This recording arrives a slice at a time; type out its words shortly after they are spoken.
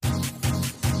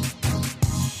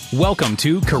Welcome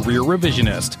to Career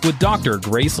Revisionist with Dr.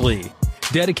 Grace Lee,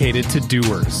 dedicated to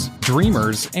doers,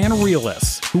 dreamers, and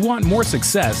realists who want more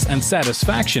success and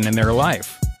satisfaction in their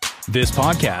life. This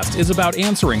podcast is about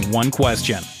answering one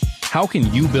question. How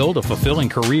can you build a fulfilling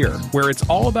career where it's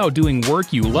all about doing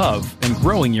work you love and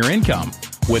growing your income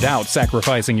without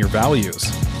sacrificing your values?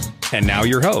 And now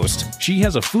your host. She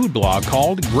has a food blog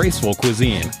called Graceful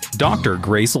Cuisine, Dr.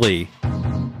 Grace Lee.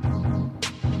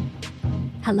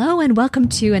 Hello and welcome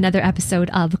to another episode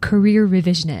of Career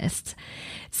Revisionist.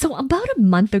 So about a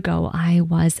month ago, I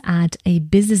was at a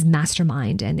business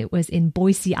mastermind and it was in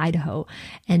Boise, Idaho.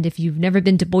 And if you've never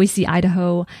been to Boise,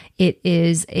 Idaho, it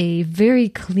is a very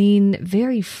clean,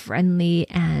 very friendly,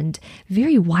 and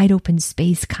very wide open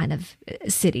space kind of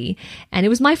city. And it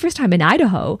was my first time in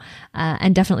Idaho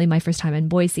and definitely my first time in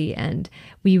Boise. And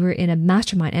we were in a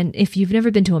mastermind. And if you've never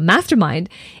been to a mastermind,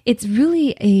 it's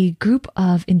really a group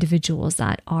of individuals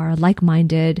that are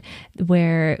like-minded,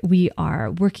 where we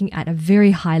are working at a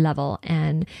very high level.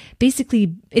 And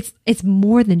basically, it's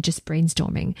more than just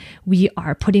brainstorming. We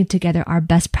are putting together our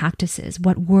best practices,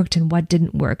 what worked and what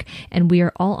didn't work. And we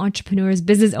are all entrepreneurs,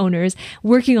 business owners,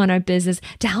 working on our business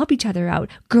to help each other out,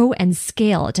 grow and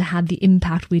scale to have the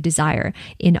impact we desire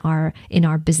in our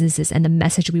businesses and the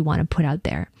message we want to put out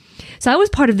there. So I was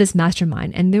part of this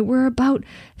mastermind, and there were about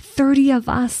 30 of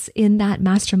us in that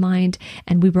mastermind,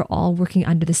 and we were all working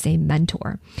under the same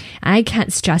mentor. And I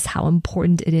can't stress how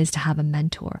important it is to have a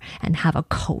mentor and have a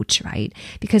coach, right?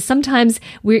 Because sometimes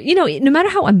no matter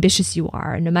how ambitious you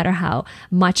are, no matter how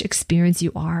much experience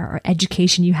you are or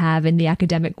education you have in the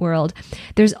academic world,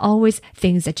 there's always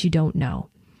things that you don't know.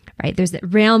 Right? There's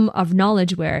that realm of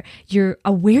knowledge where you're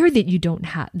aware that you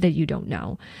don't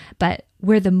know. But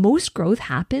where the most growth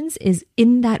happens is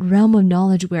in that realm of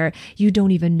knowledge where you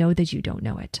don't even know that you don't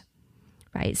know it.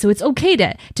 Right? So it's okay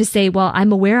to say, well,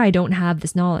 I'm aware I don't have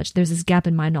this knowledge. There's this gap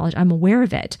in my knowledge. I'm aware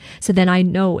of it. So then I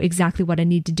know exactly what I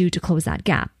need to do to close that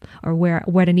gap, or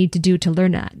what I need to do to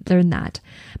learn that.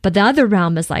 But the other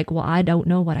realm is like, well, I don't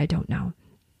know what I don't know.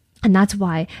 And that's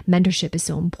why mentorship is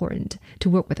so important, to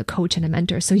work with a coach and a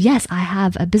mentor. So yes, I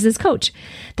have a business coach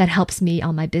that helps me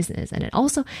on my business. And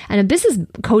a business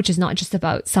coach is not just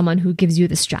about someone who gives you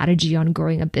the strategy on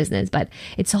growing a business, but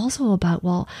it's also about,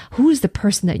 well, who is the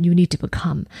person that you need to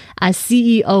become as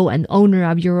CEO and owner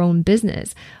of your own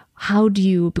business? How do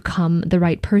you become the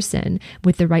right person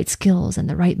with the right skills and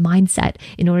the right mindset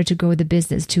in order to grow the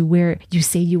business to where you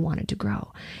say you want it to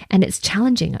grow? And it's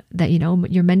challenging that,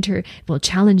 your mentor will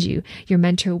challenge you. Your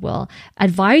mentor will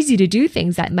advise you to do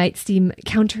things that might seem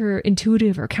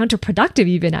counterintuitive or counterproductive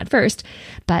even at first.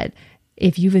 But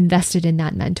if you've invested in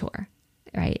that mentor,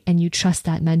 right, and you trust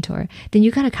that mentor, then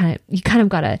you kind of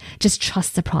gotta just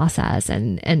trust the process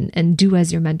and do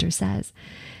as your mentor says.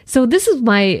 So this is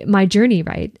my journey,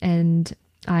 right? And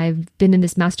I've been in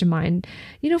this mastermind,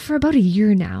 for about a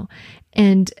year now.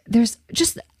 And there's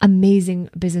just amazing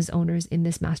business owners in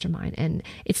this mastermind. And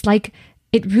it's like,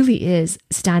 it really is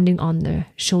standing on the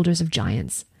shoulders of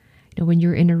giants. When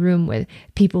you're in a room with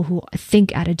people who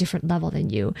think at a different level than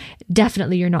you,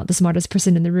 definitely you're not the smartest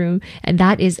person in the room. And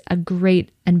that is a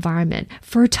great environment,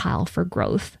 fertile for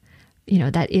growth.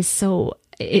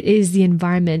 It is the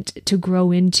environment to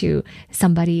grow into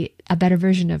somebody, a better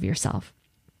version of yourself.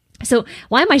 So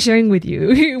why am I sharing with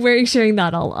you? We're sharing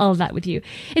all of that with you.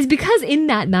 It's because in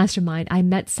that mastermind, I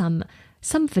met some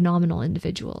phenomenal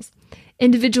individuals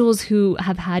who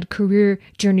have had career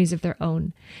journeys of their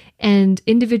own, and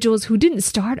individuals who didn't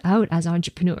start out as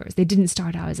entrepreneurs. They didn't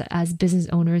start out as business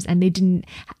owners, and they didn't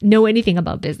know anything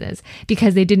about business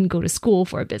because they didn't go to school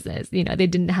for business. They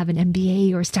didn't have an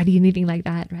MBA or study anything like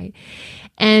that, right?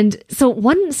 And so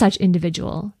one such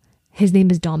individual, his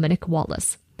name is Dominic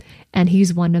Wallace, and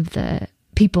he's one of the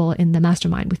people in the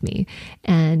mastermind with me,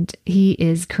 and he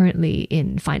is currently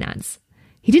in finance.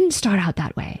 He didn't start out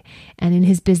that way. And in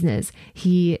his business,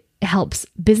 he helps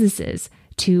businesses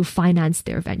to finance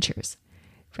their ventures,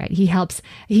 right?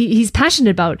 He's passionate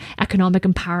about economic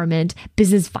empowerment,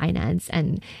 business finance,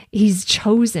 and he's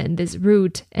chosen this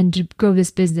route and to grow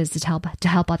this business to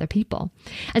help other people.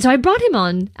 And so I brought him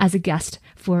on as a guest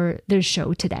for the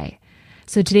show today.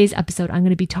 So today's episode, I'm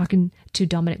going to be talking to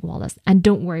Dominic Wallace. And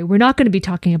don't worry, we're not going to be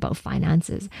talking about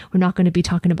finances. We're not going to be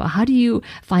talking about how do you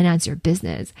finance your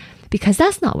business, because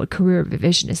that's not what Career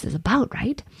Revisionist is about,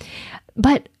 right?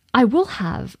 But I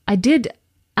did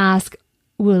ask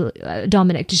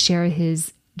Dominic to share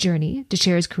his journey, to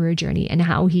share his career journey and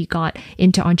how he got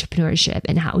into entrepreneurship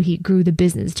and how he grew the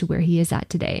business to where he is at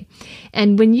today.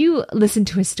 And when you listen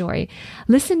to his story,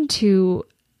 listen to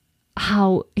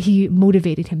how he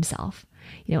motivated himself,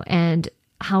 and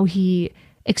how he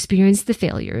experienced the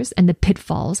failures and the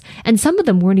pitfalls, and some of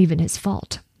them weren't even his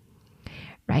fault,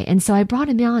 right? And so I brought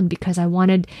him on because I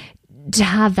wanted to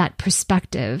have that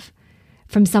perspective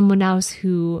from someone else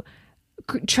who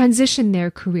transitioned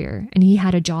their career, and he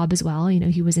had a job as well.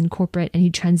 He was in corporate and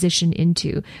he transitioned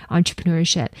into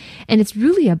entrepreneurship. And it's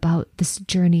really about this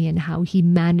journey and how he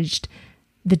managed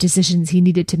the decisions he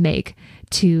needed to make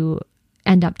to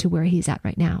end up to where he's at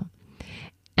right now.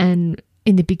 And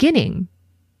in the beginning,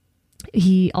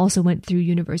 he also went through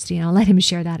university, and I'll let him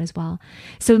share that as well.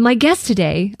 So my guest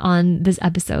today on this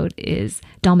episode is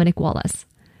Dominic Wallace,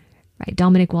 right?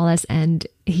 Dominic Wallace, and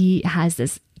he has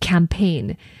this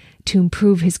campaign to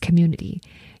improve his community,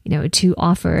 to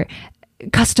offer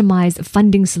customized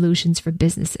funding solutions for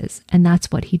businesses. And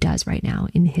that's what he does right now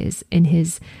in his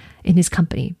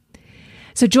company.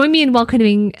 So join me in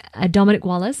welcoming Dominic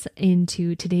Wallace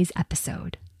into today's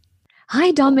episode.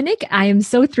 Hi, Dominic. I am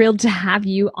so thrilled to have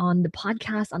you on the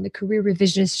podcast, on the Career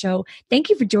Revisionist Show. Thank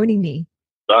you for joining me.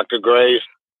 Dr. Grace,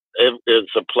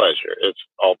 it's a pleasure. It's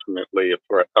ultimately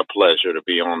a pleasure to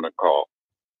be on the call.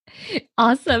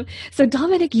 Awesome. So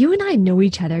Dominic, you and I know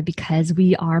each other because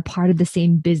we are part of the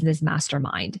same business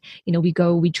mastermind.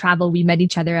 We travel, we met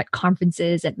each other at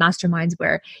conferences, at masterminds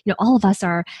where, all of us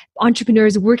are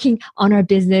entrepreneurs working on our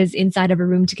business inside of a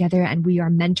room together, and we are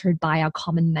mentored by a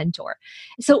common mentor.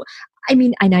 So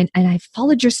and I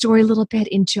followed your story a little bit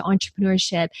into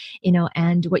entrepreneurship,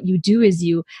 and what you do is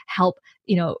you help,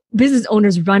 business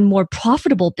owners run more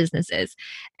profitable businesses.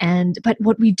 But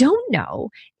what we don't know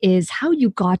is how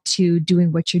you got to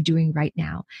doing what you're doing right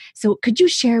now. So could you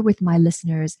share with my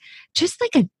listeners just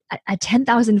like a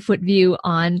 10,000 foot view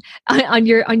on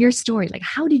your story? Like,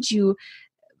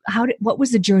 what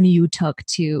was the journey you took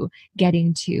to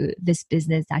getting to this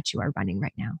business that you are running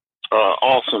right now?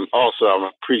 Awesome. I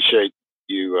appreciate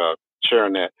you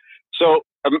sharing that. So,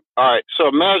 all right. So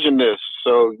imagine this.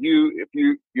 So if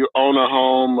you own a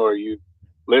home or you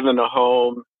live in a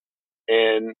home,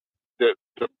 and the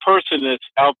person that's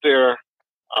out there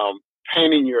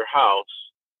painting your house,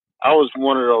 I was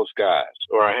one of those guys,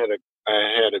 or I had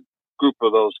a group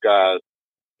of those guys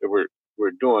that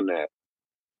were doing that.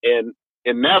 And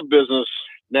in that business,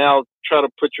 now try to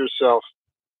put yourself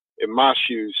in my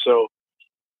shoes. So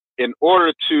in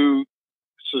order to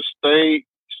sustain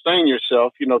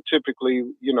yourself, typically,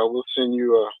 we'll send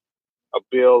you a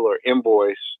bill or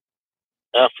invoice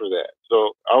after that.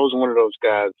 So I was one of those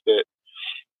guys that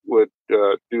would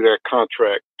do that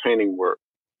contract painting work.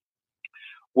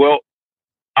 Well,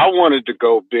 I wanted to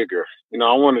go bigger.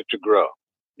 I wanted to grow.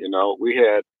 We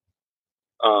had,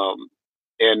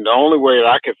 and the only way that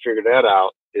I could figure that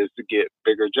out is to get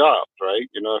bigger jobs, right?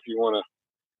 If you want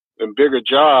to, in bigger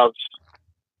jobs,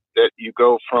 that you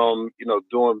go from,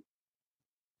 doing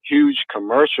huge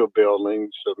commercial buildings,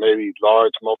 so maybe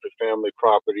large multifamily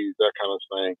properties, that kind of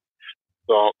thing.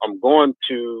 So I'm going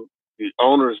to the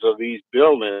owners of these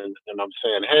buildings and I'm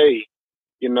saying, hey,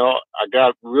 I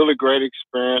got really great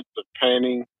experience of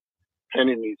painting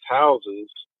these houses.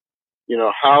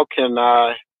 How can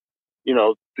I,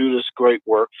 do this great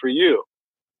work for you?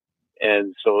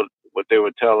 And so what they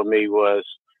were telling me was,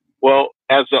 well,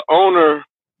 as the owner,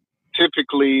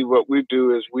 typically what we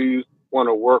do is we want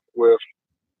to work with,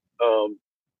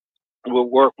 we'll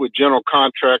work with general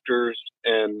contractors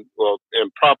and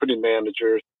property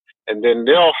managers, and then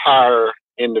they'll hire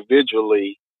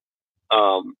individually,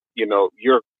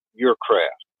 your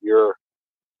craft,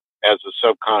 as a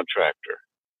subcontractor.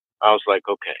 I was like,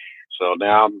 okay, so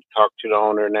now I'm talking to the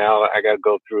owner. Now I got to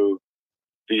go through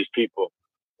these people.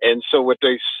 And so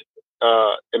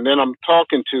and then I'm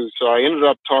talking to, so I ended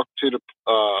up talking to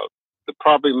the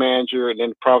property manager, and then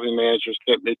the property manager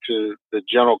sent me to the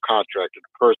general contractor,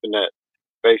 the person that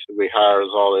basically hires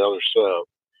all the other subs.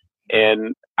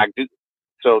 And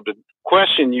so the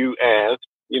question you asked,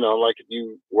 like if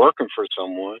you working for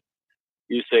someone,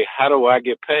 you say, how do I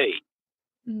get paid?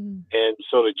 Mm. And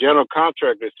so the general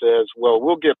contractor says, well,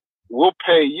 we'll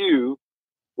pay you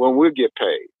when we get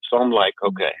paid. So I'm like,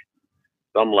 okay.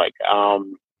 So I'm like,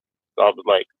 so I was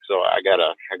like, so I got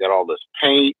all this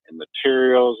paint and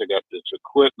materials. I got this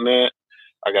equipment.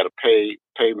 I got to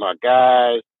pay my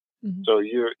guys. Mm-hmm. So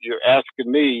you're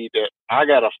asking me that I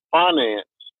got to finance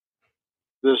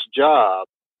this job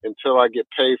until I get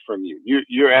paid from you.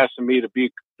 You're asking me to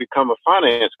become a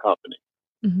finance company.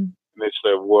 Mm-hmm. And they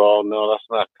said, well, no, that's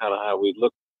not kind of how we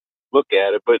look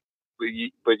at it. But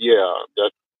yeah,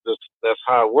 that's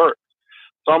how it works.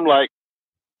 So I'm like,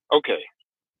 okay.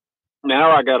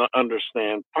 Now I got to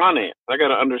understand finance. I got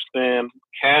to understand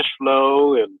cash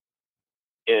flow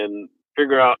and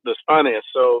figure out this finance.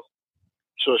 So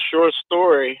short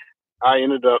story, I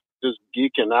ended up just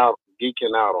geeking out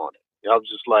on it. I was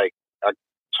just like, I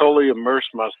totally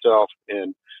immersed myself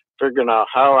in figuring out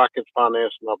how I could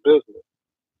finance my business.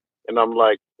 And I'm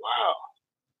like, wow.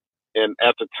 And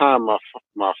at the time,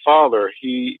 my father,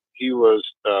 he was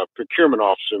a procurement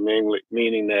officer, mainly,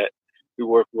 meaning that he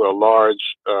worked with a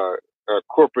large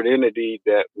corporate entity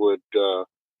that would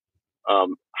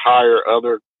hire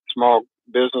other small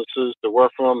businesses to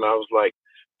work for them. And I was like,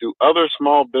 do other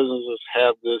small businesses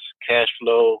have this cash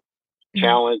flow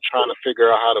challenge, trying to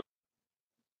figure out how to,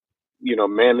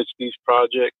 manage these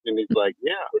projects? And he's like,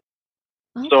 yeah.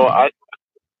 Okay. So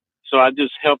I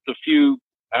just helped a few.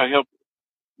 I helped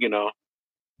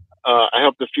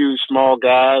a few small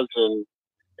guys, and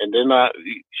then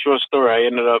short story, I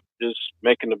ended up just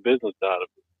making a business out of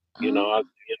it.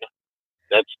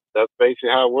 That's basically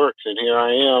how it works. And here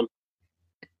I am,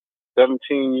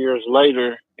 17 years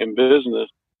later in business,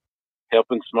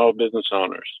 helping small business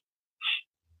owners.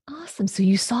 Awesome. So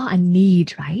you saw a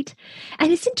need, right?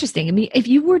 And it's interesting. I mean, if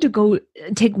you were to go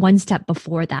take one step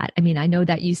before that, I mean, I know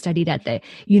that you studied at the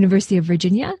University of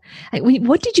Virginia.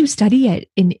 What did you study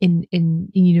in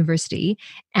university?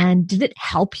 And did it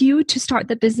help you to start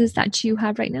the business that you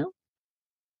have right now?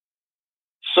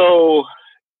 So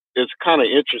it's kind of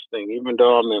interesting. Even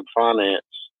though I'm in finance,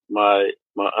 my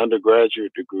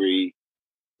undergraduate degree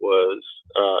was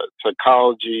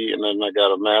psychology, and then I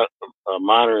got a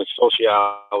minor in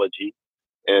sociology,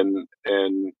 and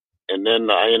then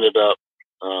I ended up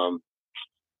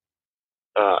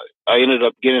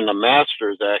getting a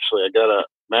master's. Actually, I got a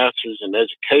master's in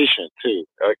education too.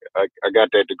 I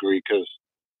got that degree because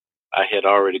I had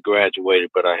already graduated,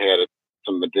 but I had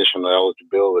some additional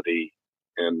eligibility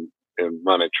in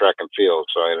running track and field,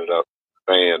 so I ended up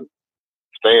staying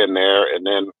there. And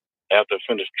then after I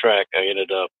finished track, I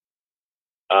ended up,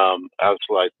 I was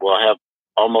like, well, I have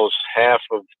almost half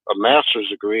of a master's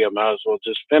degree. I might as well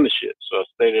just finish it. So I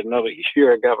stayed another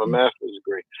year. I got my master's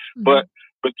degree. Mm-hmm. But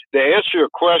to answer your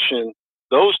question,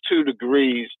 those two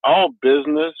degrees, all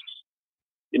business,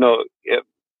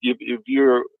 if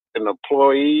you're an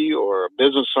employee or a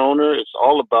business owner, it's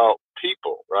all about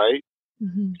people, right?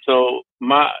 Mm-hmm. So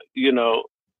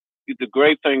the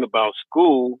great thing about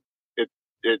school, it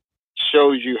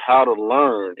shows you how to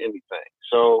learn anything.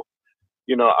 So,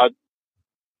 in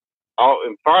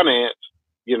finance,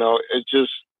 it's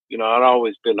just, I'd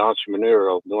always been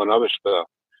entrepreneurial, doing other stuff,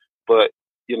 but,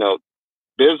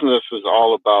 business is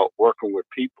all about working with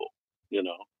people, and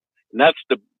that's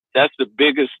the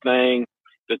biggest thing.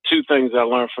 The two things I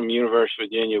learned from University of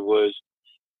Virginia was,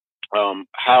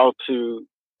 how to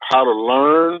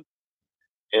learn,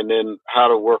 and then how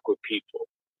to work with people.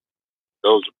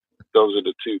 Those are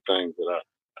the two things that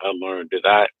I learned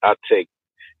that I take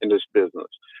in this business.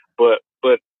 But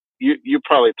you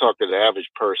probably talk to the average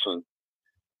person.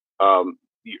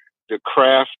 The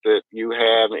craft that you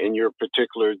have in your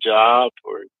particular job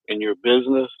or in your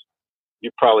business,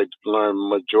 you probably learn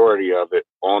majority of it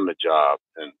on the job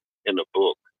and in a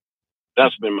book.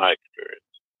 That's been my experience.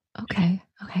 Okay.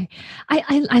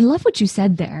 I love what you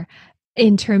said there.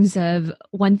 In terms of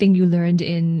one thing you learned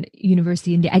in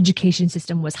university in the education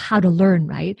system was how to learn,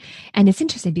 right? And it's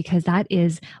interesting because that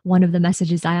is one of the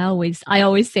messages I always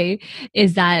say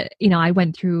is that, I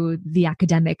went through the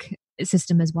academic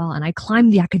system as well, and I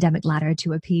climbed the academic ladder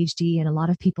to a PhD, and a lot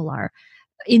of people are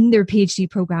in their PhD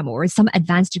program or some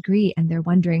advanced degree, and they're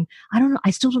wondering,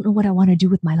 I still don't know what I want to do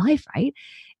with my life, right?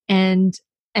 And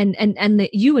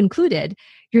you included,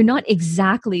 you're not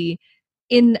exactly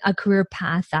in a career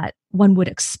path that one would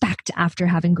expect after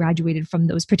having graduated from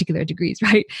those particular degrees,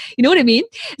 right? You know what I mean?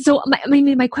 So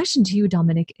my question to you,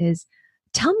 Dominic, is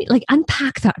tell me,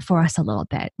 unpack that for us a little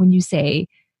bit. When you say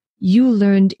you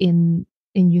learned in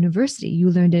university, you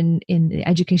learned in the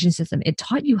education system, it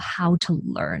taught you how to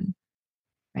learn,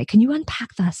 right? Can you unpack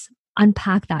that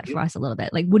for us a little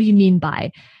bit? What do you mean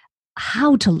by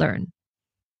how to learn?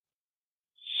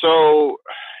 So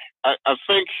I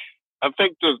think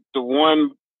the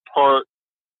one part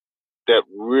that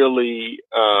really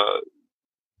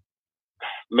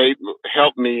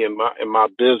helped me in my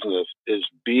business is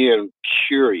being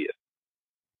curious.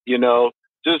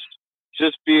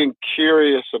 Just being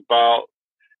curious about,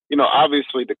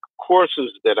 obviously the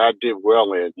courses that I did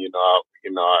well in.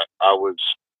 I was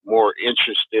more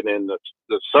interested in the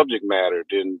subject matter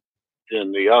than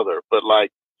the other, but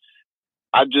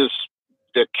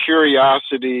the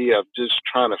curiosity of just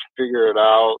trying to figure it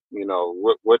out,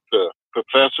 what the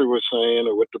professor was saying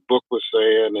or what the book was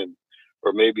saying,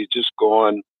 or maybe just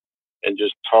going and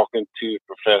just talking to the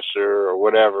professor or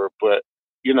whatever. But,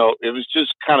 it was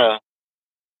just kind of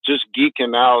just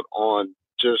geeking out on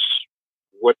just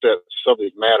what that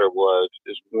subject matter was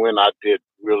is when I did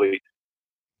really,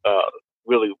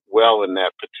 really well in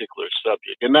that particular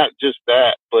subject. And not just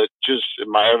that, but just in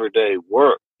my everyday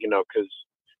work, because,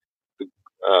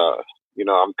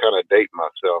 I'm kind of dating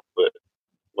myself, but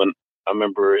when I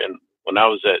remember when I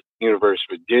was at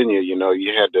University of Virginia,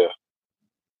 you had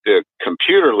the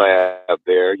computer lab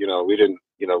there. We didn't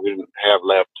have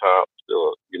laptops,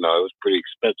 or it was pretty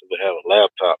expensive to have a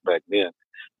laptop back then.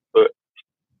 But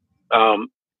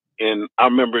and I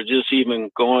remember just even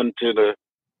going to the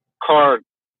card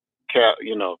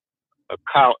catalog,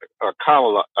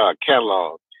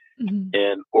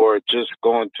 and or just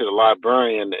going to the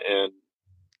librarian, and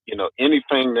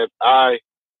anything that I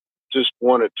just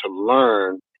wanted to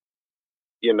learn,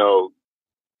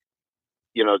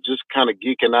 just kind of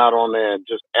geeking out on that and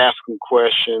just asking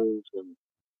questions,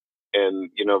 and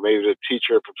maybe the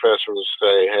teacher or professor will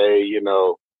say, hey,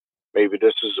 maybe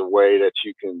this is a way that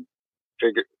you can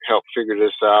help figure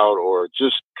this out, or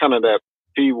just kind of that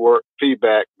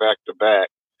feedback back to back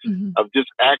of just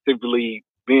actively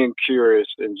being curious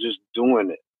and just doing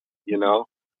it,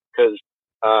 because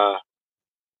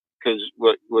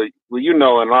what in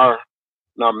our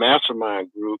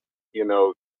mastermind group,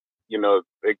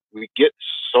 we get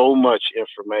so much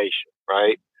information,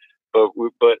 right? But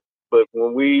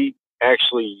when we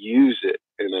actually use it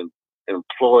and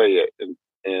employ it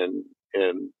and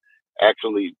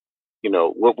actually,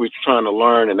 what we're trying to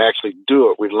learn and actually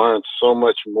do it, we learn so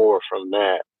much more from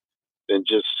that than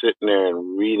just sitting there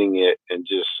and reading it and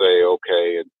just say,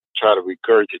 okay, and try to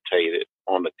regurgitate it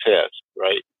on the test,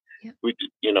 right? Yep.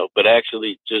 But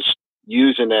actually just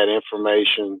using that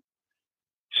information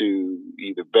to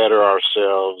either better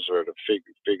ourselves or to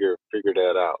figure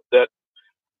that out. That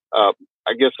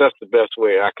I guess that's the best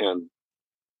way I can,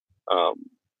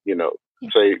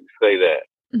 say that.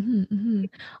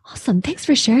 Awesome. Thanks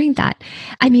for sharing that.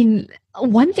 I mean,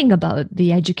 one thing about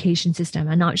the education system,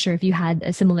 I'm not sure if you had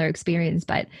a similar experience,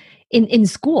 but in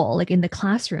school, like in the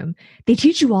classroom, they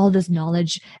teach you all this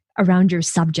knowledge around your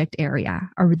subject area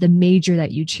or the major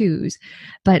that you choose.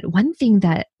 But one thing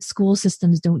that school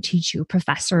systems don't teach you,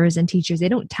 professors and teachers, they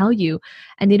don't tell you,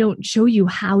 and they don't show you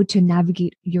how to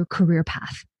navigate your career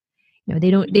path.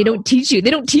 They don't teach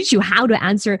you how to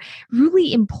answer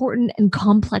really important and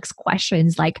complex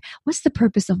questions like, what's the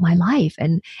purpose of my life,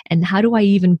 and how do I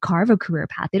even carve a career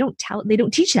path? They don't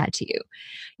teach that to you.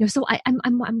 So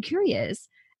I'm curious,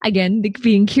 again,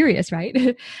 being curious,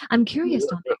 right? I'm curious,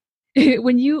 Dominic,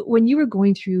 when you were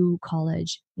going through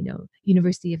college,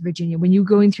 University of Virginia, when you were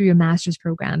going through your master's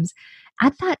programs,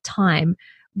 at that time,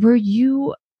 were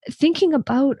you thinking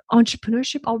about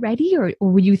entrepreneurship already, or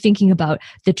were you thinking about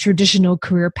the traditional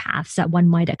career paths that one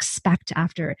might expect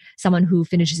after someone who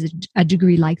finishes a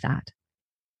degree like that?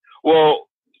 Well,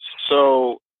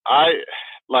 so I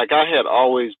had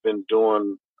always been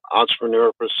doing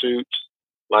entrepreneur pursuits.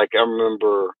 Like I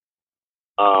remember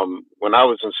when I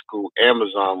was in school,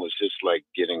 Amazon was just like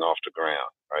getting off the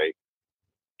ground, right?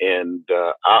 And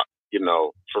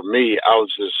for me, I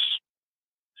was just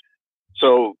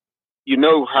so.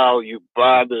 How you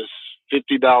buy this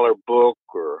 $50 book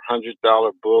or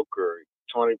 $100 book or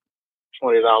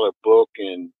 $20 book,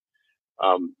 and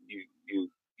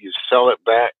you sell it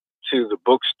back to the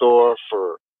bookstore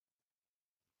for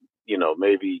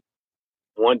maybe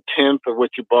 1/10 of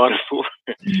what you bought it for.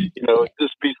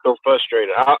 Just be so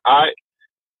frustrated. I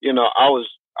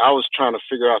was trying to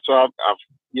figure out. So I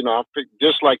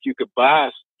just like you could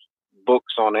buy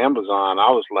books on Amazon, I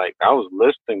was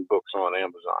listing books on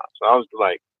Amazon. So I was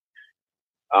like,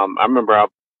 I remember I'm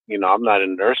not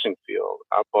in the nursing field.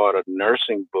 I bought a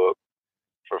nursing book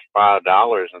for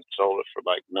 $5 and sold it for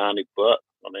like $90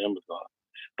 on Amazon.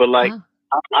 But like,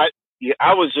 wow.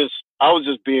 I was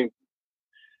just being,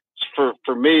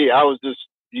 for me, I was just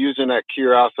using that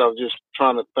curiosity. I was just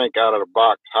trying to think out of the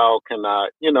box. How can I,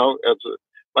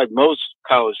 like most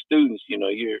college students,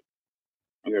 you're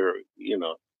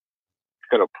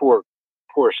kind of poor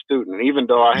student. Even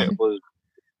though I was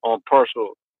on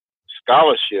partial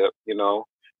scholarship,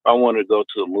 I wanted to go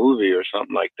to a movie or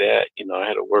something like that. I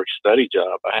had a work study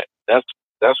job.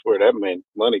 That's where that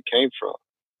money came from.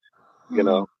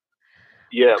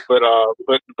 Yeah, but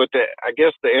I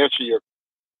guess to answer your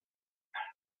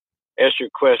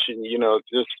question,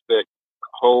 just that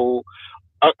whole.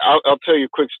 I'll tell you a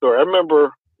quick story. I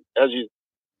remember, as you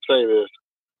say this,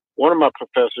 one of my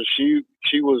professors,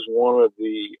 she was one of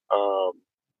the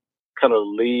kind of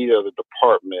lead of the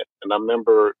department, and I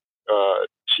remember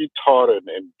she taught an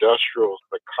industrial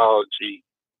psychology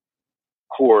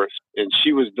course, and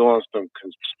she was doing some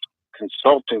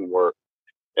consulting work,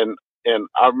 and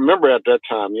I remember at that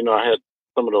time, I had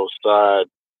some of those side,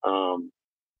 um,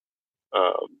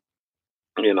 uh,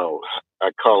 you know,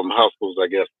 I call them hustles, I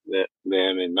guess.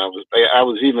 Then, and I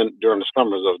was even during the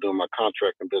summers, I was doing my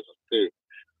contracting business too.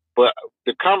 But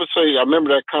the conversation, I remember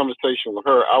that conversation with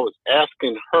her. I was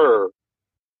asking her,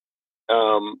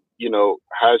 you know,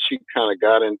 how she kind of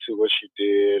got into what she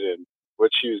did and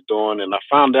what she was doing, and I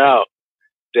found out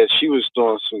that she was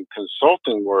doing some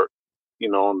consulting work, you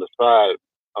know, on the side,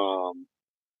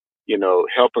 you know,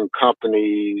 helping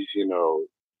companies, you know,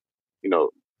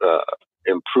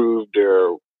 improve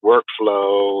their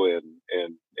workflow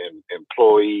and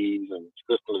employees and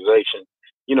systemization.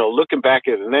 You know, looking back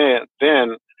at it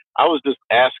then I was just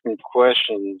asking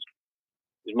questions,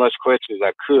 as much questions as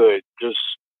I could, just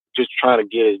trying to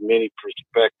get as many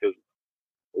perspectives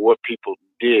of what people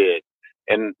did.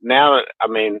 And now, I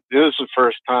mean, this is the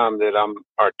first time that I'm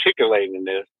articulating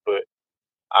this, but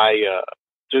I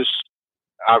just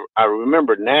I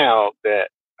remember now that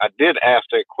I did ask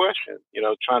that question, you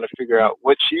know, trying to figure out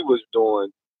what she was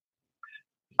doing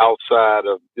outside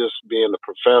of just being a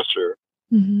professor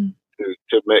Mm-hmm.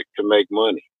 to make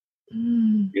money,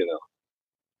 you know.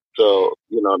 So,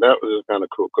 you know, that was kind of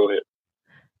cool. Go ahead.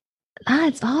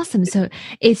 That's awesome. So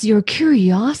it's your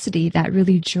curiosity that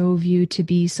really drove you to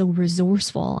be so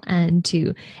resourceful and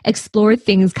to explore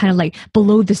things kind of like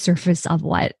below the surface of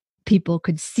what people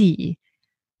could see.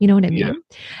 You know what I mean? Yeah.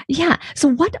 Yeah. So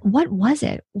what was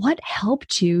it? What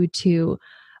helped you to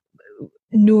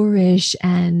nourish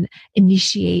and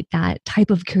initiate that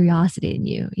type of curiosity in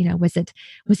you? You know, was it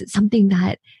something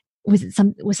that was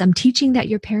some teaching that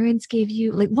your parents gave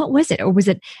you? Like what was it? Or was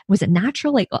it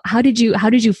natural? Like how did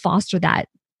you foster that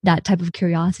type of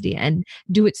curiosity and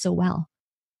do it so well?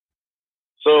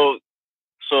 So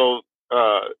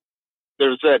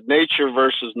there's that nature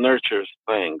versus nurture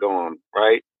thing going,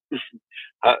 right?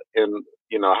 And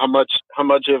you know, how much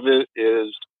of it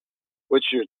is what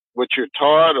you're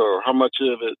taught, or how much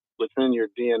of it within your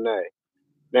DNA.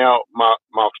 Now, my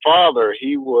father,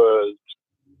 he was,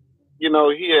 you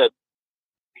know, he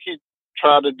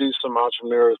tried to do some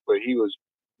entrepreneurs, but he was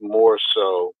more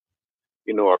so,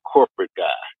 you know, a corporate guy.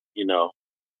 You know,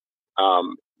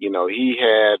 he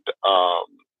had,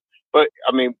 but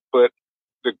I mean, but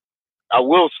the I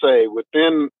will say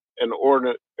within a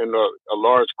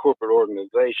large corporate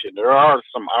organization, there are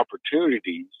some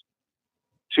opportunities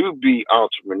to be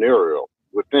entrepreneurial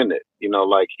within it. You know,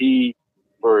 like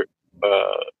for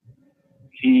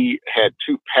he had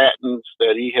 2 patents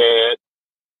that he had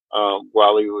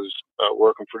while he was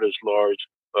working for this large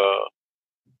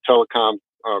telecom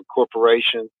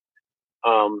corporation.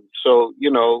 So, you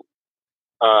know,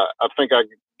 I think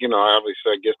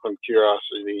obviously I get some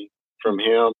curiosity from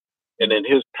him, and then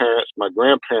his parents, my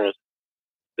grandparents,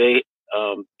 they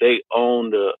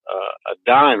owned a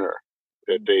diner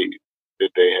that they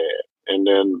had, and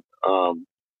then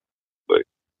but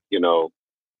you know,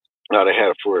 now they had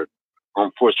it for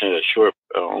unfortunately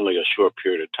only a short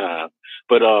period of time,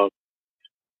 but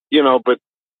you know, but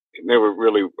they were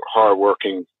really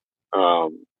hardworking,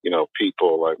 you know,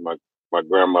 people. Like my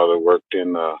grandmother worked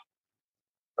in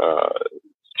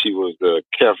she was the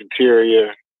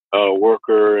cafeteria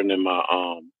worker, and then my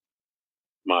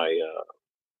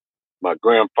my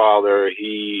grandfather,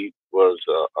 he was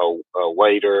a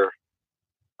waiter,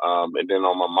 and then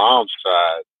on my mom's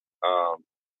side,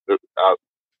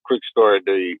 quick story: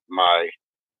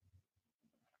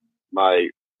 my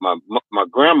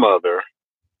grandmother,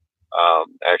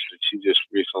 actually, she just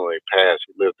recently passed.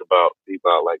 She lived about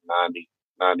like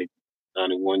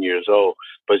 91 years old,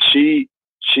 but she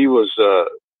was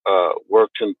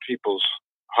worked in people's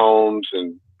homes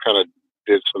and kind of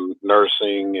did some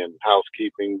nursing and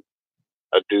housekeeping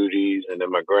duties. And then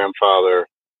my grandfather,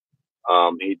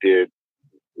 he did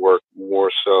work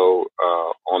more so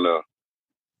on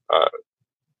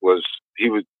was he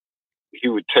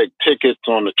would take tickets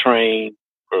on the train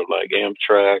for like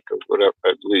Amtrak or whatever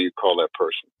you call that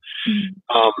person.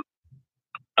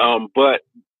 Mm-hmm. But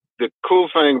the cool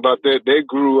thing about that, they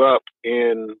grew up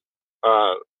in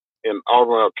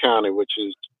Albemarle County, which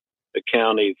is the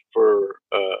county for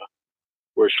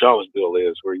where Charlottesville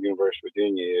is, where University of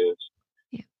Virginia is.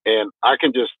 Yeah. And I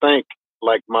can just think,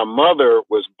 like, my mother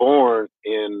was born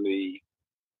in the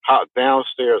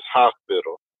downstairs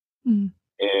hospital,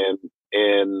 and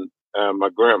my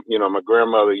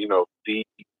grandmother, you know, the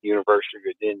University of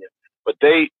Virginia. But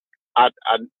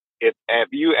if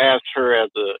you asked her as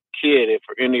a kid if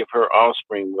any of her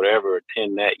offspring would ever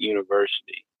attend that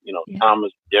university, you know, yeah,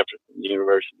 Thomas Jefferson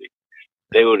University,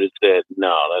 they would have said,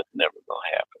 no, that's never going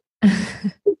to happen.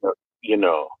 You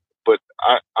know, but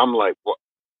I'm like, well,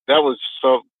 that was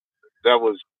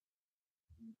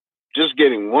just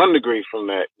getting one degree from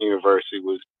that university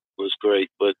was great,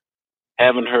 but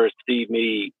having her see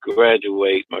me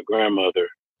graduate, my grandmother,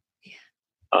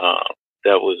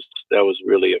 that was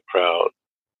really a proud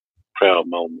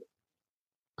moment.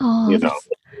 Oh,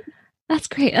 that's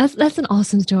great. That's an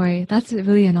awesome story. That's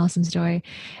really an awesome story.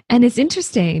 And it's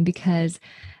interesting because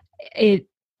it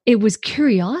was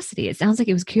curiosity. It sounds like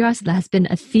it was curiosity that has been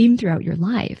a theme throughout your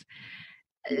life.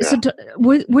 Yeah. So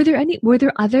were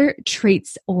there other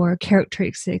traits or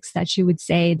characteristics that you would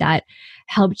say that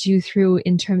helped you through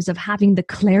in terms of having the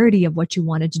clarity of what you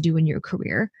wanted to do in your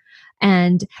career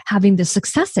and having the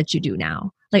success that you do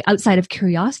now? Like outside of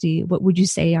curiosity, what would you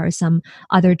say are some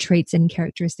other traits and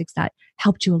characteristics that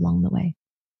helped you along the way?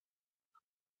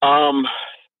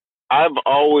 I've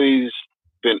always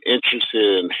been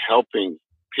interested in helping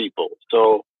people.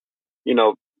 So,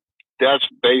 that's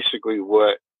basically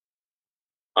what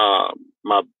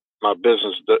my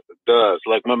business does.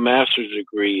 Like my master's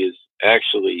degree is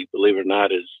actually, believe it or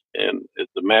not, it's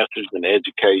the master's in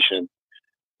education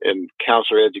and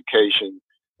counselor education,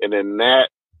 and then that's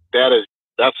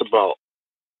about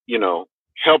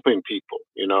helping people,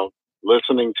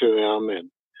 listening to them and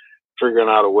figuring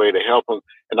out a way to help them.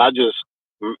 And I just,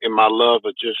 in my love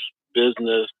of just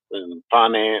business and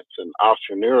finance and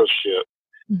entrepreneurship,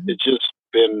 it's just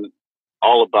been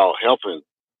all about helping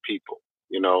people.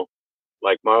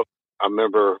 Like I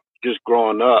remember just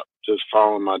growing up, just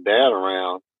following my dad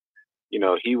around.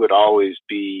 He would always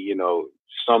be,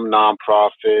 some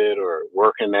nonprofit or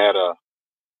working at a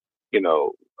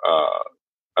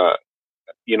a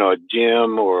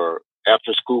gym or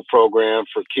after school program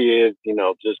for kids,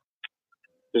 just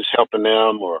helping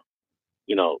them, or,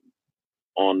 during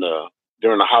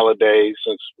the holidays,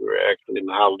 since we're actually in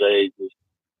the holidays, just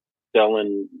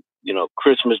selling,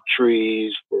 Christmas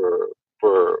trees for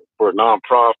a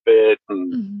nonprofit,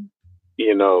 and,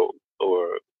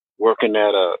 or working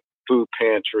at a food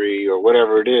pantry or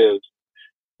whatever it is,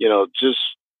 just,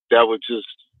 that was just,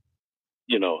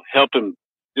 helping,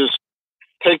 just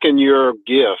taking your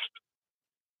gift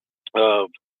of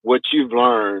what you've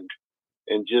learned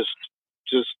and just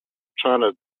trying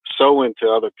to sow into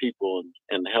other people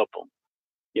and help them.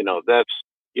 That's,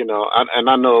 and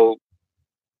I know,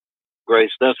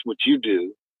 Grace, that's what you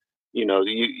do. Your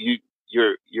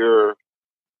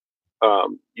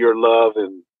love,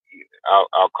 and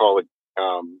I'll call it,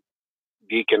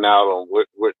 geeking out on what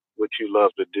you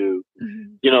love to do.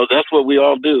 That's what we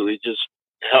all do. We just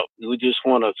help. We just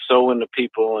want to sow into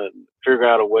people and figure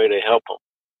out a way to help them.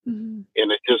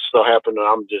 And it just so happened that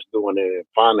I'm just doing it in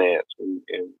finance, and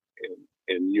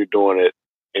you're doing it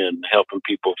in helping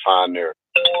people find their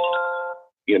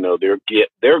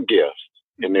gifts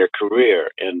in their career,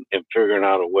 and figuring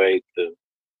out a way to,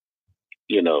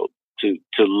 to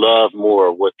love more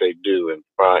of what they do and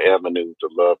find avenues to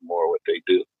love more of what they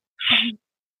do.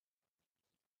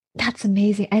 That's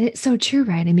amazing. And it's so true,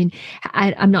 right? I mean,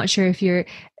 I'm not sure if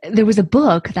there was a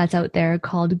book that's out there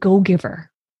called Go Giver,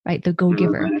 right? The Go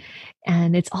Giver.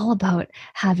 And it's all about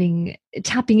tapping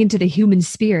into the human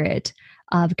spirit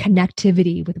of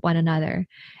connectivity with one another.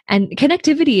 And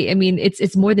connectivity, I mean,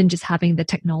 it's more than just having the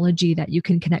technology that you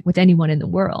can connect with anyone in the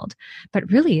world, but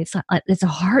really it's a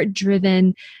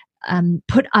heart-driven,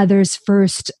 put others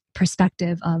first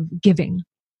perspective of giving.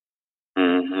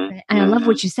 Right? And I love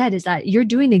what you said is that you're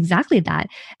doing exactly that,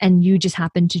 and you just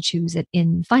happen to choose it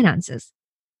in finances.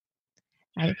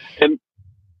 Right? And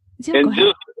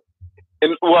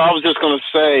well, I was just going to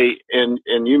say, and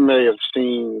you may have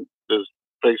seen this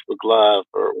Facebook Live,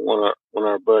 or one of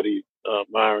our buddies,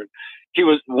 Myron.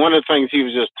 One of the things he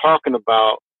was just talking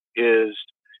about is,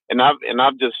 and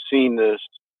I've just seen this,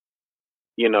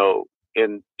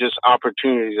 in just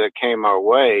opportunities that came our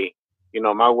way,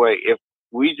 my way. If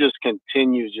we just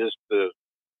continue just to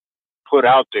put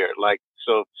out there, like,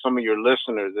 so some of your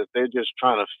listeners, if they're just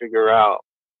trying to figure out,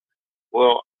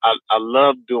 well, I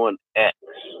love doing X,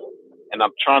 and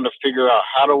I'm trying to figure out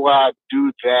how do I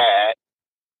do that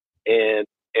and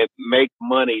make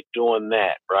money doing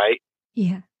that, right?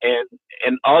 Yeah. And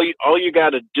all you got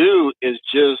to do is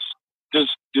just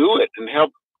do it and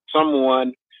help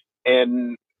someone,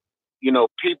 and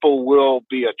people will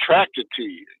be attracted to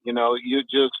you. You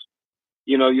just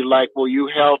you're like, well, you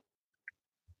help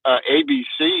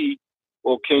ABC.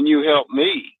 Well, can you help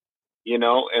me?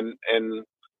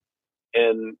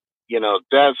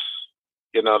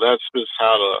 That's just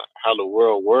how the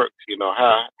world works.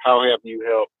 How have you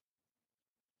helped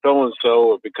so and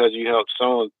so, or because you helped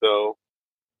so and so?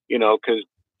 Because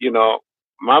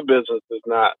my business is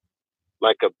not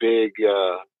like a big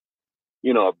a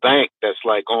bank that's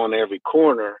like on every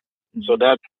corner. So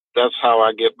that's how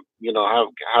I get how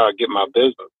I get my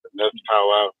business. And that's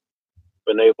how I've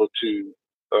been able to,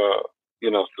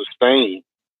 sustain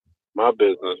my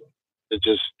business. It's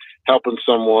just helping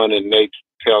someone and they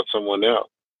tell someone else.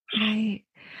 Right.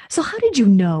 So how did you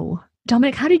know,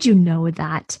 Dominic, how did you know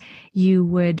that you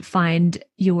would find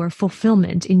your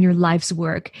fulfillment in your life's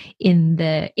work in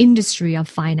the industry of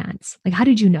finance? Like, how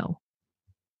did you know?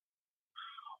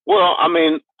 Well, I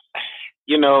mean,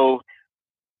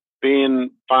 being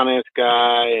finance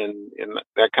guy and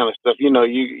that kind of stuff, you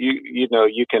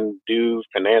can do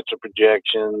financial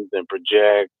projections and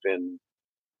project and,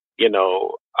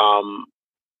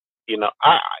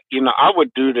 I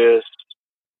would do this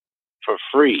for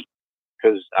free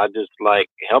because I just like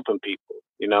helping people.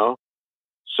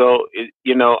 So,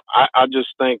 I just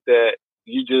think that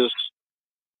you're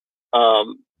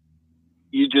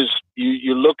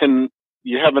looking,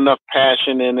 you have enough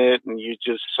passion in it and you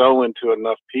just sow into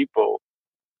enough people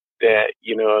that,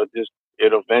 it'll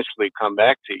eventually come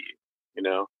back to you.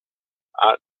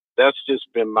 That's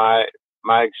just been my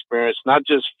experience, not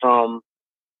just from,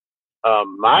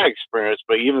 my experience,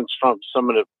 but even from some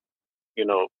of the,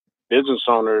 business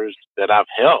owners that I've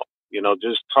helped,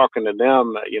 just talking to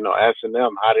them, asking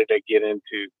them, how did they get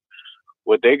into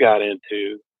what they got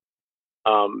into?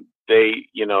 They,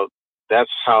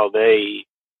 that's how they,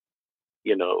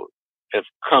 have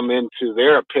come into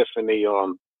their epiphany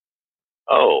on,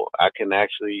 oh, I can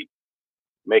actually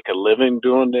make a living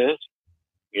doing this.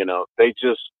 They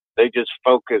just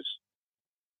focus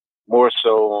more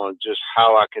so on just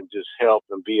how I can just help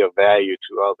and be of value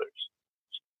to others.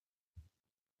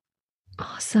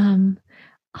 Awesome.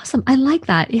 Awesome. I like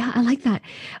that. Yeah, I like that.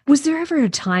 Was there ever a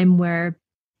time where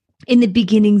in the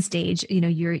beginning stage,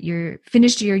 you're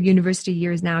finished your university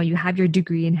years now, you have your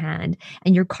degree in hand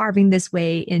and you're carving this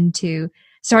way into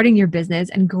starting your business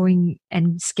and growing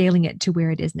and scaling it to where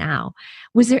it is now?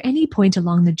 Was there any point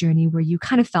along the journey where you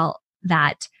kind of felt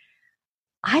that,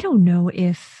 I don't know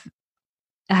if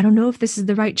this is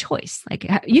the right choice? Like,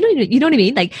 you know what I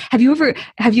mean? Like, have you ever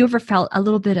felt a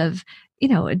little bit of,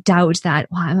 doubt that,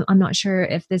 well, I'm not sure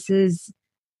if this is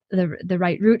the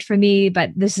right route for me,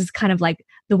 but this is kind of like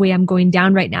the way I'm going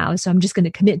down right now, so I'm just going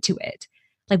to commit to it.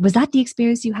 Like, was that the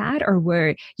experience you had, or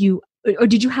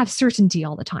did you have certainty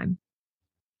all the time?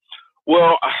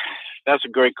 Well, that's a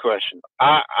great question.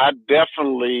 I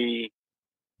definitely,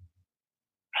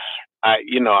 I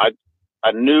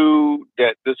knew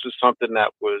that this was something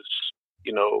that was,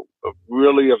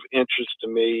 really of interest to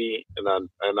me, and I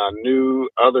knew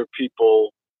other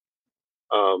people,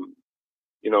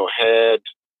 had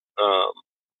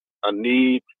a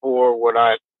need for what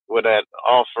I'd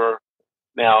offer.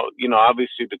 Now,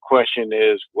 obviously the question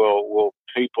is, well, will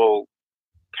people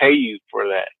pay you for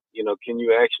that? Can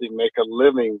you actually make a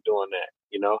living doing that?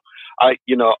 I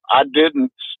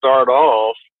didn't start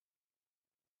off,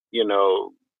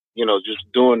 just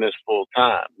doing this full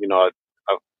time.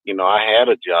 I had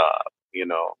a job,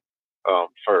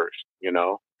 first,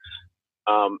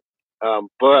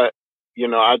 but,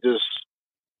 I just,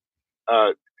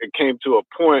 it came to a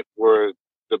point where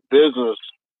the business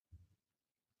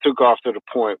took off to the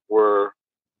point where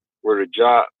the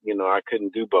job, I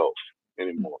couldn't do both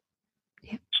anymore.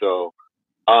 Yeah. So,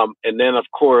 and then of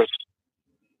course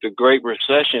the Great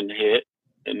Recession hit,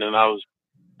 and then I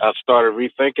started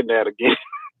rethinking that again.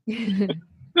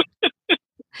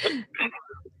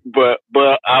 But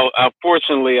I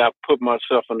fortunately I put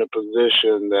myself in a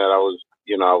position that I was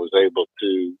able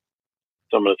to,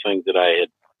 some of the things that I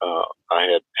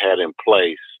had in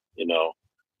place,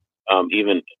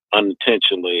 even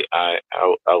unintentionally, I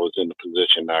was in a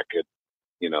position I could,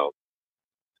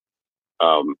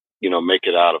 make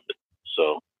it out of it.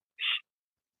 So,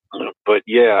 but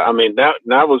yeah, I mean, that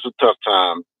was a tough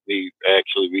time, me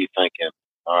actually rethinking,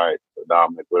 all right,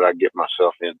 Dominic, what I get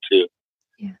myself into.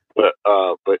 Yeah. But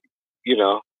I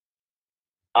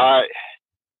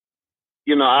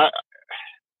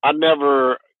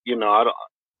never,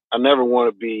 I never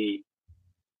want to be,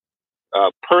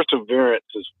 perseverance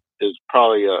is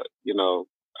probably I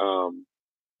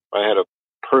had a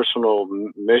personal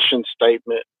mission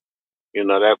statement,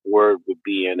 that word would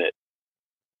be in it,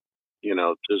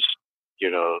 just,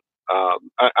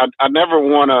 I never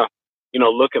want to,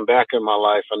 looking back in my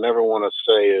life, I never want to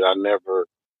say that I never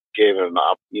gave it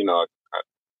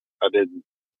I didn't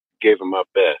give it my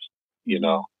best,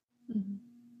 Mm-hmm.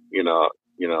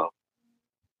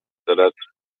 So that's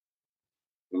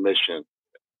the mission.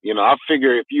 I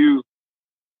figure if you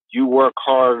work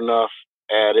hard enough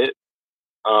at it,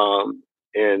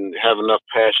 and have enough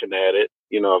passion at it,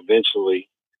 eventually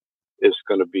it's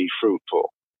going to be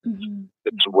fruitful. Mm-hmm.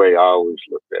 It's the way I always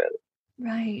looked at it.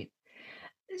 Right.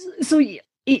 So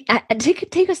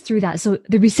take us through that. So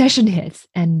the recession hits,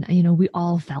 and we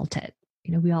all felt it.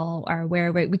 We all are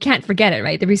aware. We can't forget it,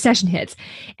 right? The recession hits,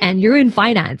 and you're in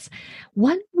finance.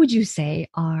 What would you say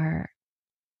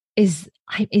is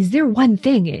there one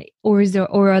thing, or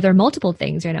are there multiple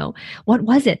things? What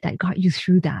was it that got you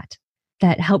through that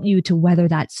helped you to weather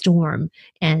that storm?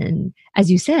 And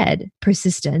as you said,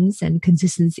 persistence and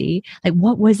consistency. Like,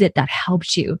 what was it that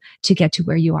helped you to get to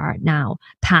where you are now,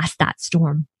 past that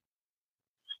storm?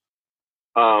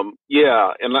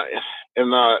 Yeah,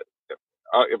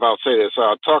 if I'll say this,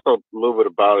 I'll talk a little bit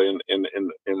about it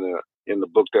in the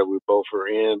book that we both are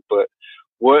in. But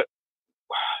what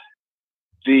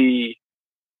the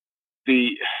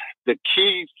the the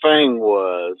key thing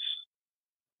was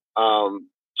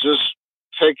just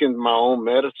taking my own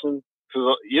medicine,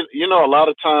 because a lot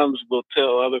of times we'll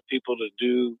tell other people to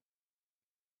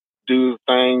do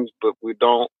things, but we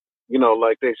don't.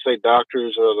 Like they say,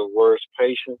 doctors are the worst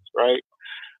patients, right?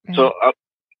 Right. So,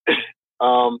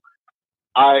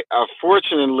 I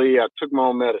fortunately I took my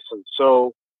own medicine.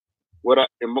 So what I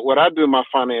do in my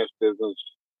finance business,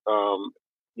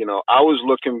 I was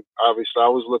looking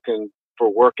for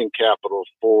working capital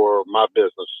for my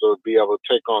business, so to be able to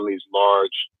take on these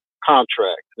large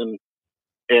contracts,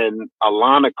 and a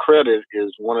line of credit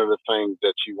is one of the things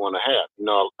that you want to have.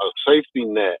 A safety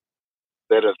net,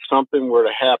 that if something were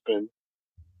to happen,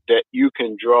 that you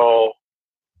can draw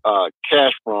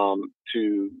cash from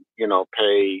to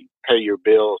pay your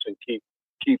bills and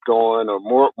keep going, or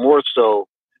more so,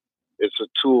 it's a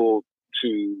tool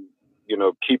to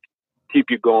keep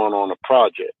you going on a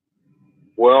project.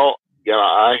 Well, yeah,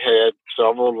 I had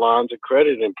several lines of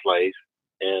credit in place,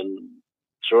 and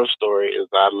short story is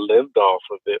I lived off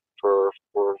of it for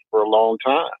a long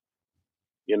time.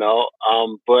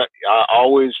 But I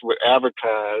always would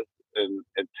advertise and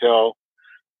tell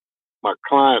my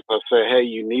clients, I say, hey,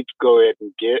 you need to go ahead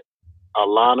and get a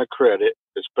line of credit,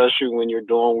 especially when you're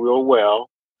doing real well.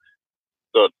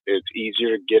 So it's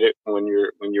easier to get it when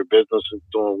your business is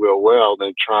doing real well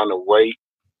than trying to wait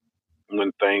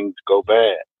when things go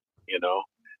bad. You know,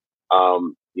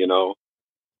 um, you know,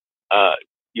 uh,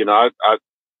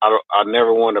 I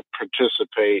never want to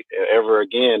participate ever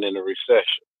again in a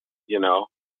recession. You know,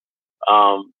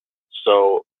 um,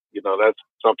 so that's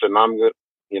something I'm going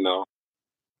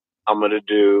to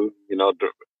do.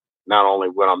 Not only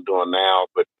what I'm doing now,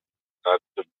 but I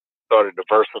started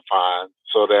diversifying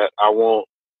so that I won't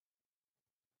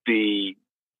be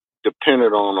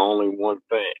dependent on only one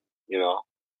thing.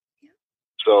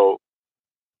 So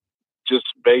just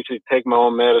basically take my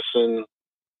own medicine,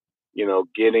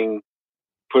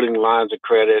 putting lines of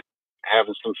credit,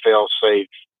 having some fail safe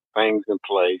things in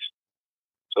place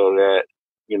so that,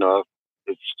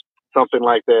 if something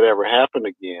like that ever happened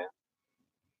again,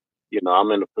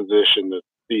 I'm in a position to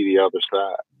see the other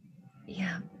side.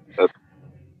 Yeah. That's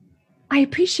I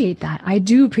appreciate that. I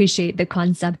do appreciate the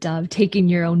concept of taking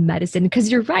your own medicine, because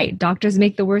you're right. Doctors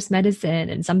make the worst medicine.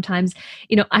 And sometimes,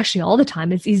 actually all the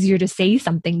time, it's easier to say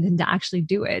something than to actually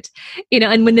do it.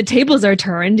 And when the tables are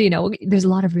turned, there's a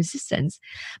lot of resistance.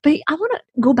 But I want to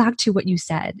go back to what you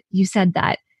said. You said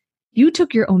that you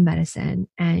took your own medicine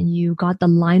and you got the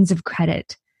lines of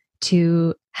credit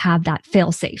to have that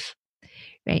fail safe,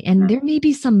 right? And there may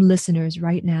be some listeners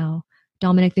right now,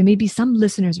 Dominic, there may be some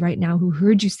listeners right now who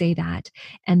heard you say that,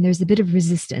 and there's a bit of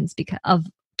resistance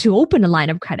to open a line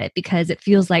of credit, because it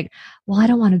feels like, well, I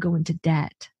don't want to go into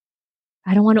debt.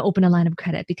 I don't want to open a line of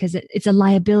credit because it's a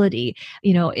liability.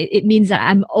 It means that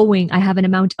I have an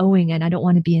amount owing, and I don't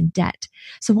want to be in debt.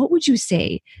 So what would you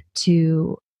say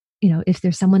to, if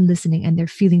there's someone listening and they're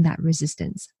feeling that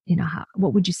resistance,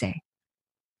 what would you say?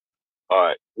 all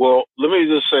right. Well, let me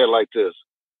just say it like this.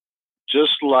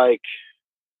 Just like,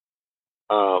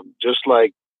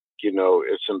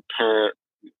 it's apparent,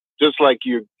 just like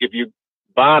if you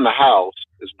buying a house,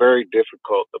 it's very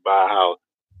difficult to buy a house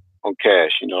on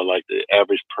cash. Like the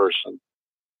average person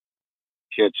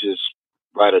can't just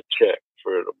write a check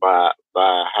to buy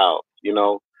a house.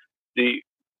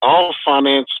 All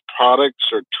finance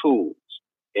products are tools,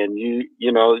 and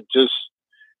just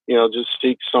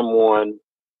seek someone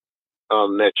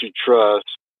that you trust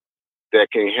that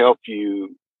can help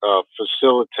you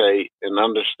facilitate and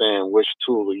understand which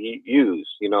tool to use.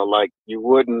 Like you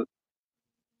wouldn't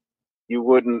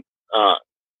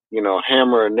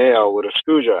hammer a nail with a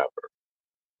screwdriver.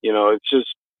 It's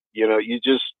just you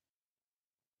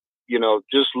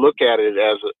just look at it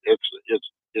as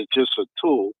it's just a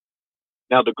tool.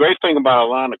 Now the great thing about a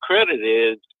line of credit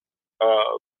is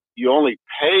you only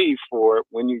pay for it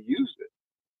when you use it.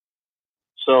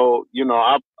 So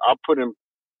I put in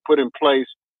place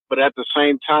but at the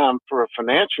same time, for a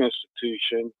financial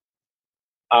institution,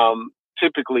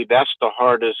 typically that's the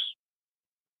hardest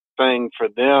thing for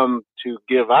them to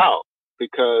give out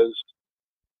because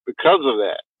of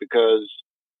that. Because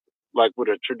like with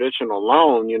a traditional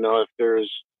loan, if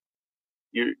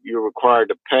you're required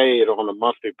to pay it on a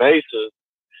monthly basis,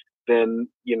 then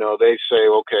they say,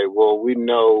 okay, well, we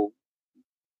know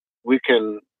we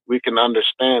can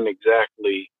understand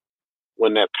exactly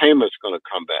when that payment's going to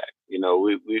come back. We know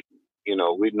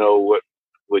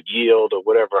what yield or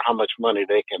whatever, how much money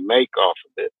they can make off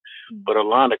of it. Mm-hmm. But a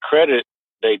line of credit,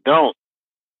 they don't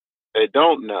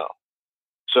know.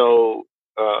 So,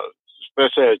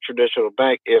 especially at a traditional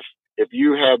bank, if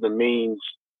you have the means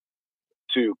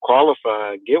to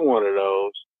qualify and get one of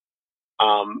those,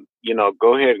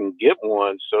 go ahead and get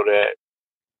one so that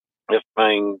if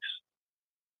things,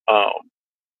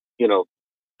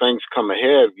 things come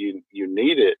ahead, you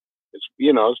need it. It's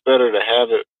better to have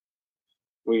it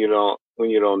when you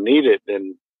don't need it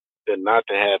than not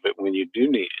to have it when you do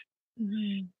need it.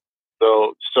 Mm-hmm.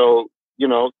 So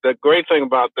the great thing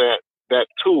about that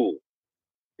tool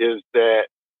is that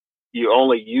you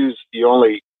only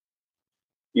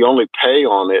pay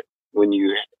on it when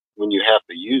you have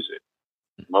to use it.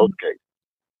 In most cases,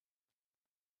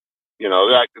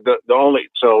 like the only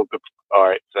all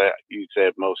right. So you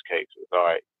said most cases. All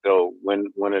right. So when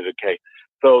is the case?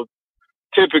 So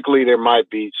typically there might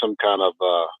be some kind of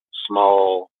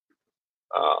small,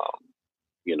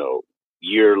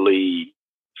 yearly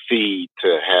fee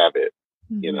to have it.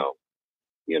 Mm-hmm.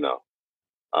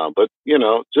 But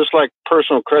just like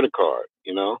personal credit card,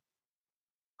 you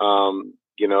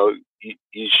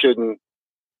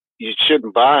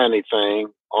shouldn't buy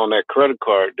anything on that credit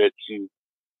card that you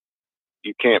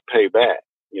can't pay back,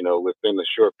 within a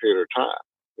short period of time,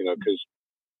 because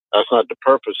that's not the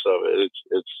purpose of it.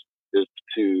 It's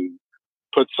to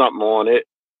put something on it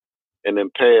and then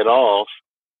pay it off,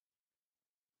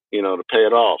 to pay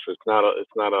it off. It's not a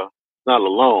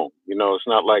loan, it's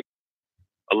not like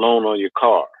a loan on your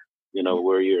car,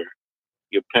 where you're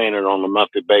paying it on a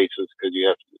monthly basis because you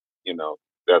have to,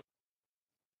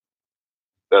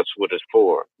 that's what it's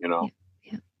for, Yeah.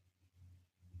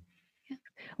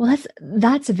 Well,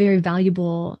 that's a very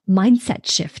valuable mindset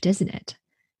shift, isn't it?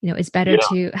 It's better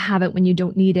to have it when you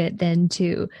don't need it than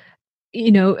to,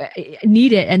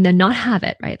 need it and then not have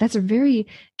it, right? That's a very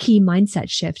key mindset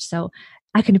shift. So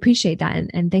I can appreciate that.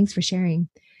 And thanks for sharing.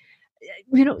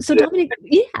 So Dominic,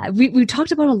 we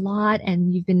talked about a lot,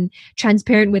 and you've been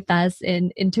transparent with us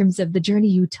in terms of the journey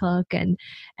you took and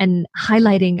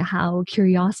highlighting how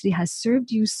curiosity has served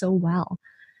you so well.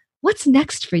 What's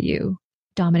next for you,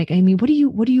 Dominic? I mean, what are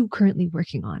you currently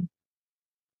working on?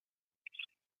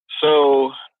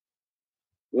 So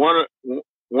one of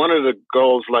the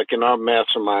goals, like in our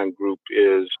mastermind group,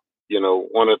 is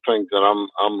one of the things that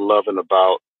I'm loving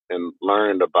about and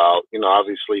learned about.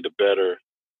 Obviously, to better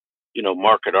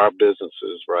market our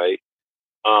businesses, right?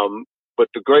 But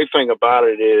the great thing about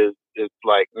it is, it's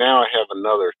like now I have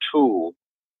another tool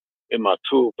in my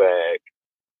tool bag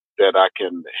that I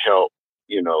can help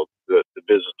the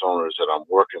business owners that I'm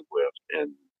working with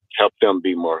and help them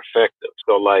be more effective.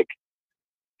 So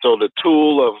the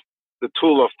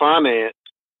tool of finance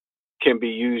can be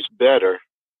used better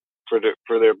for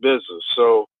their business.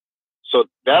 So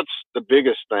that's the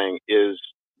biggest thing, is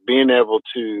being able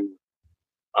to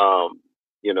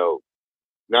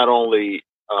not only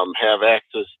have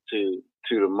access to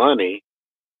the money,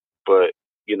 but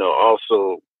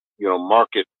also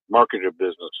market your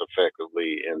business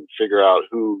effectively and figure out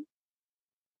who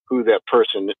that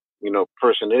person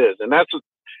is. And that's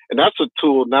a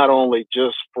tool not only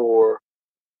just for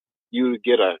you to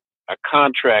get a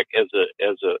contract as a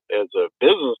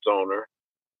business owner,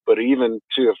 but even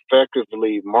to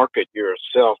effectively market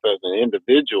yourself as an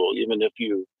individual, even if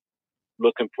you're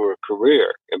looking for a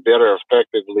career, and better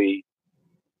effectively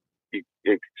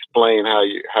explain how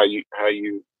you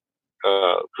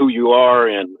who you are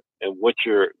and what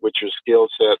your skill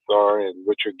sets are and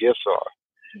what your gifts are.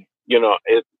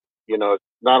 It's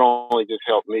not only just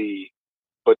helped me,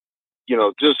 but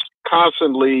just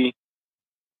constantly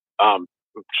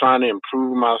trying to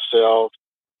improve myself.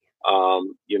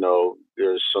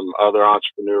 There's some other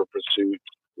entrepreneur pursuits,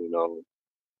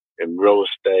 in real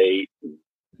estate, and,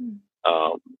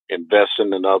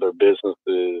 investing in other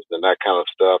businesses and that kind of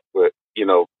stuff. But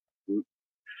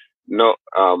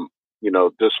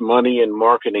this money and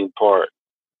marketing part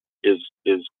is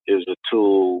a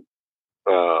tool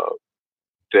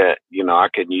that I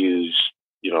can use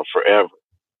forever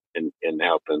in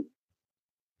helping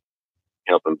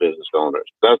business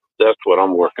owners. That's what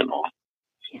I'm working on.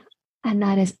 Yeah. And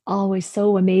that is always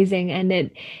so amazing. And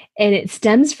it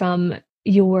stems from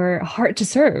your heart to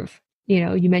serve.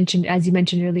 You mentioned, as you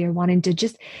mentioned earlier, wanting to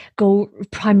just go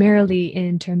primarily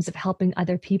in terms of helping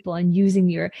other people and using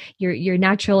your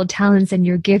natural talents and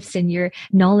your gifts and your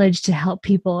knowledge to help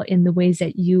people in the ways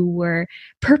that you were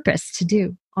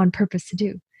on purpose to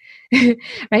do.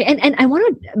 Right. And I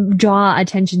want to draw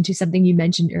attention to something you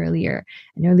mentioned earlier.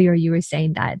 And earlier you were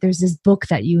saying that there's this book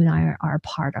that you and I are a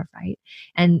part of, right?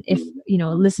 And if,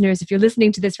 listeners, if you're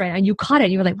listening to this right now and you caught it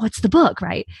and you were like, what's the book,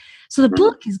 right? So the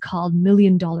book is called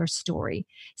Million Dollar Story: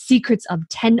 Secrets of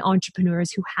 10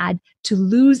 Entrepreneurs Who Had to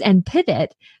Lose and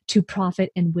Pivot to Profit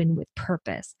and Win with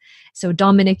Purpose. So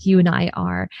Dominic, you and I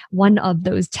are one of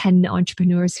those 10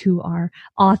 entrepreneurs who are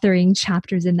authoring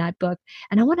chapters in that book.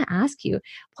 And I want to ask you,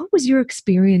 what was your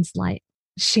experience like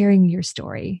sharing your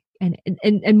story and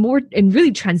more, and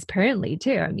really transparently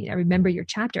too? I mean, I remember your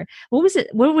chapter. What was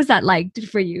that like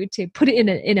for you to put it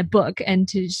in a book and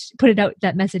to put it out,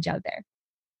 that message out there?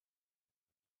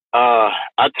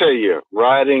 I tell you,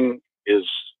 writing is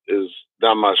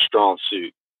not my strong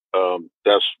suit.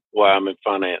 That's why I'm in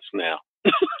finance now.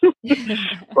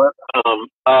 But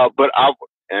I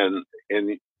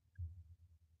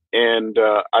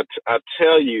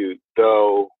tell you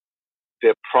though,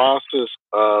 the process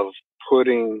of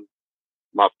putting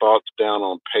my thoughts down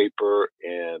on paper,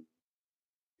 and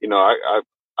it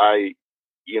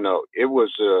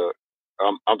was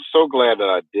I'm so glad that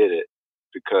I did it,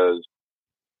 because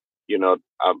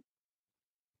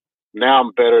now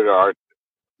I'm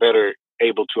better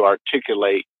able to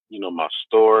articulate my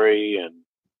story,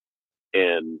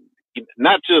 and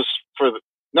not just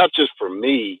for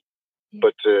me,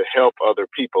 but to help other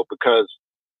people, because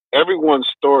everyone's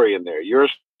story in there, your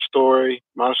story,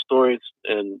 my stories,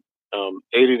 and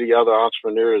 80 of the other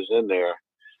entrepreneurs in there,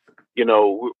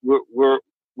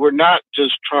 we're not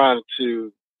just trying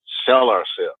to sell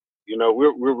ourselves.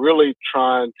 We're really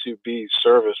trying to be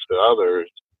service to others,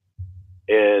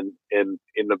 and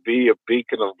to be a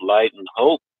beacon of light and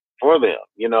hope for them.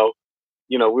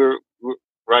 We're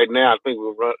right now, I think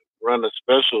we're run the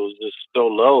specials just so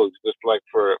low. It's just like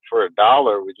for $1,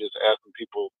 we're just asking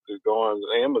people to go on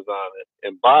Amazon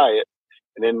and buy it,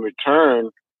 and in return,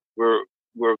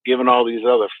 we're giving all these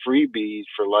other freebies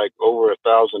for like over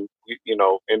 1,000.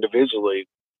 Individually,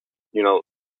 it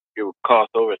would cost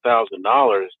over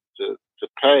 $1,000 to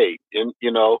pay, and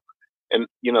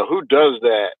who does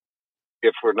that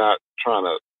if we're not trying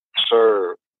to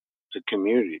serve the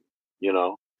community?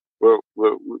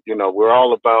 We're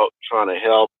all about trying to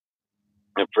help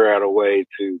and figure out a way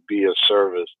to be a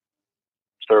service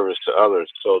to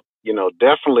others. So,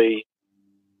 definitely,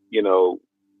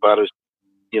 about us,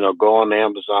 go on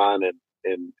Amazon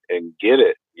and get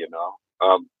it,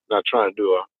 not trying to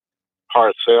do a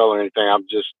hard sell or anything. I'm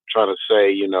just trying to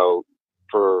say,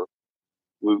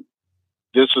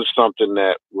 this is something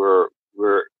that we're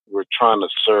trying to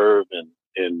serve and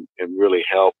really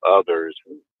help others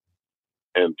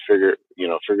and figure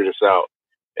this out.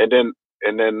 And then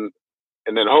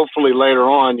hopefully later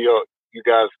on, you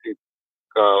guys could,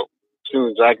 as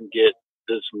soon as I can get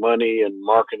this money and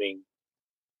marketing,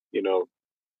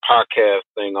 podcast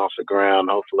thing off the ground,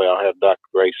 hopefully I'll have Dr.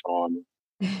 Grace on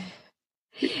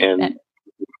and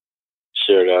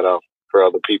share that out for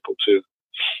other people too.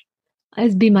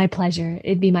 It'd be my pleasure.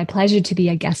 It'd be my pleasure to be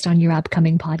a guest on your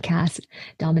upcoming podcast,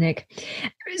 Dominic.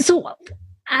 So,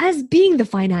 as being the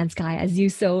finance guy, as you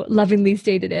so lovingly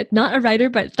stated it, not a writer,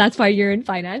 but that's why you're in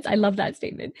finance. I love that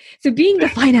statement. So being the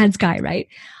finance guy, right?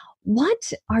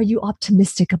 What are you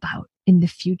optimistic about in the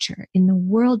future, in the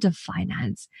world of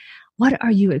finance? What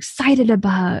are you excited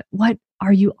about? What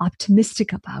are you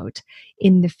optimistic about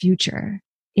in the future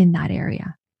in that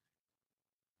area?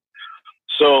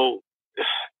 So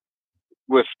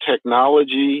with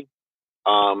technology,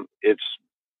 it's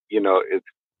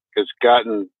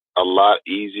gotten a lot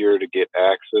easier to get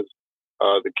access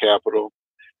to capital.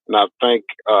 And I think,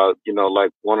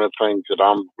 like one of the things that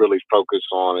I'm really focused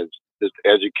on is just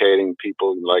educating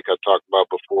people, like I talked about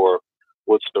before,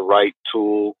 what's the right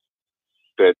tool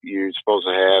that you're supposed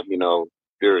to have.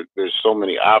 There's so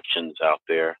many options out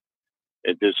there,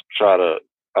 and just try to,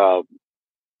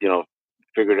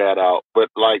 figure that out. But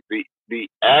like the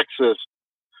access,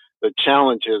 the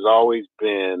challenge has always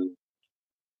been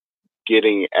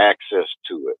getting access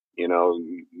to it.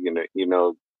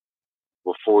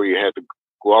 Before you had to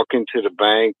walk into the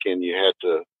bank and you had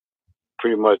to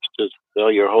pretty much just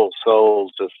sell your whole soul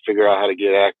to figure out how to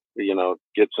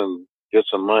get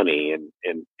some money, and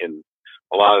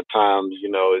a lot of times,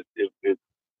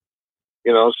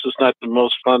 it's just not the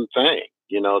most fun thing,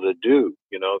 to do,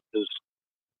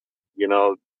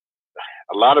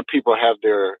 a lot of people have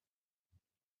their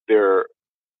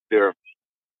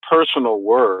personal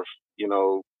worth,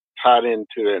 tied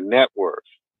into their net worth,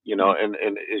 and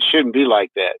it shouldn't be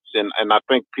like that. And I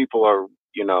think people are,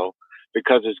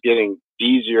 because it's getting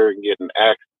easier and getting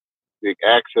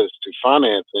access to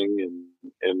financing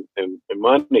and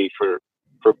money for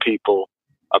people.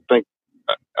 I think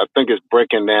it's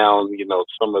breaking down,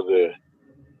 some of the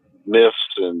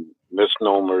myths and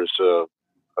misnomers of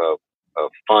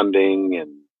funding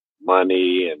and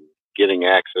money and getting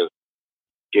access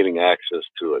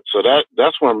to it. So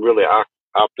that's what I'm really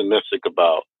optimistic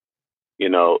about,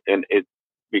 and it's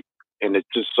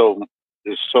just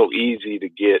it's so easy to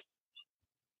get,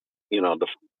 the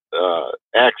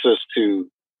access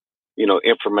to,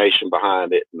 information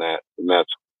behind it, and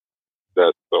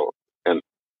that's so, and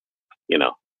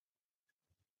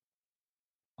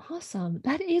Awesome.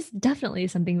 That is definitely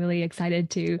something really it's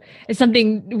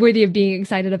something worthy of being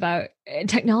excited about.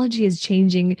 Technology is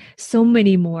changing so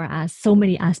many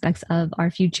aspects of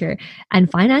our future, and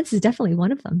finance is definitely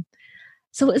one of them.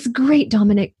 So it's great,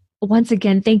 Dominic. Once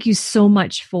again, thank you so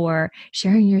much for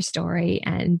sharing your story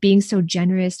and being so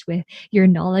generous with your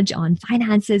knowledge on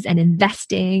finances and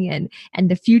investing and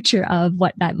the future of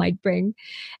what that might bring.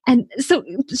 And so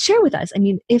share with us,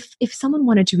 if someone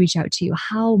wanted to reach out to you,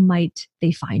 how might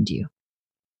they find you?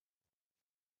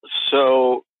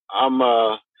 So I'm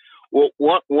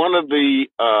one of the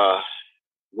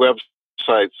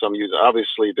websites I'm using.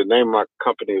 Obviously, the name of my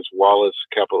company is Wallace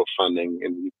Capital Funding,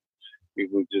 and you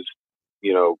can just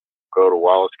go to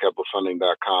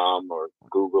wallacecapitalfunding.com or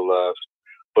Google us.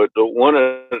 But one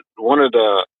of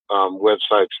the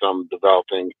websites I'm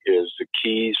developing is the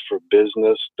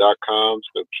keysforbusiness.com.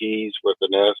 So keys with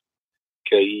an S,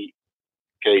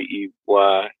 KEYS,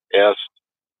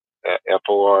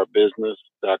 FOR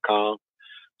business.com.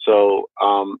 So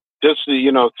just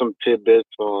some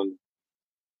tidbits on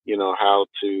how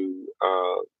to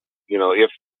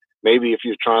if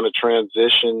you're trying to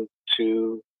transition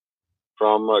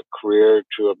from a career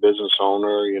to a business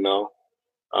owner,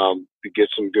 to get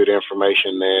some good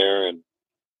information there, and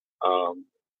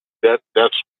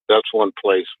that's one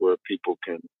place where people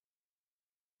can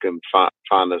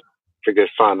find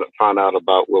out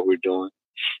about what we're doing.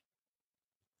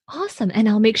 Awesome. And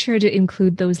I'll make sure to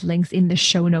include those links in the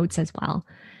show notes as well.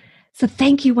 So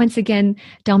thank you once again,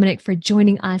 Dominic, for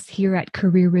joining us here at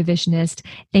Career Revisionist.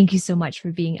 Thank you so much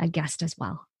for being a guest as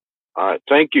well. All right.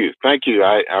 Thank you.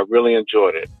 I really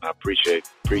enjoyed it. I appreciate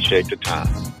the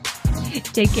time.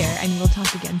 Take care, and we'll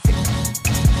talk again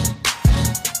soon.